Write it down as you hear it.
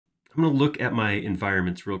I'm going to look at my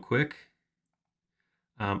environments real quick.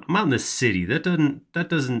 I'm out in the city. That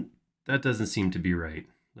doesn't seem to be right.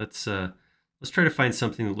 Let's try to find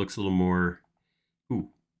something that looks a little more. Ooh,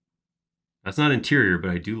 that's not interior,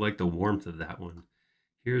 but I do like the warmth of that one.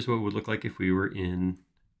 Here's what it would look like if we were in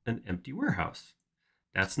an empty warehouse.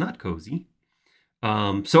 That's not cozy.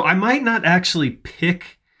 So I might not actually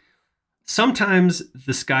pick. Sometimes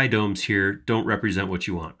the sky domes here don't represent what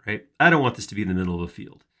you want, right? I don't want this to be in the middle of a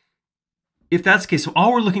field. If that's the case, so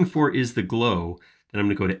all we're looking for is the glow, then I'm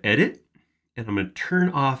going to go to Edit, and I'm going to turn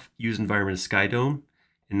off Use Environment as Sky Dome.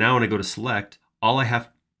 And now when I go to Select, all I have...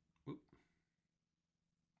 There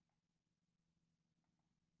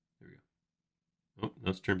we go. Oh,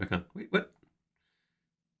 let's turn back on. Wait, what?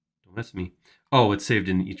 Don't mess with me. Oh, it's saved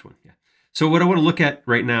in each one. Yeah. So what I want to look at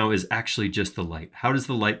right now is actually just the light. How does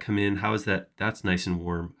the light come in? How is that? That's nice and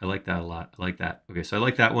warm. I like that a lot. I like that. Okay, so I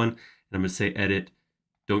like that one. And I'm going to say Edit.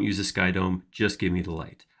 Don't use a sky dome. Just give me the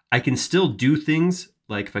light. I can still do things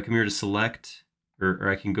like if I come here to Select, or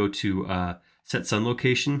I can go to Set Sun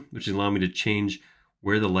Location, which is allowing me to change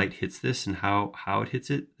where the light hits this and how it hits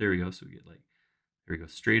it. There we go. So we get like, there we go.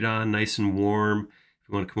 Straight on, nice and warm. If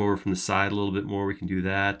we want to come over from the side a little bit more, we can do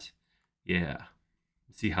that. Yeah.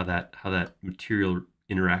 See how that material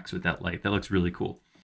interacts with that light. That looks really cool.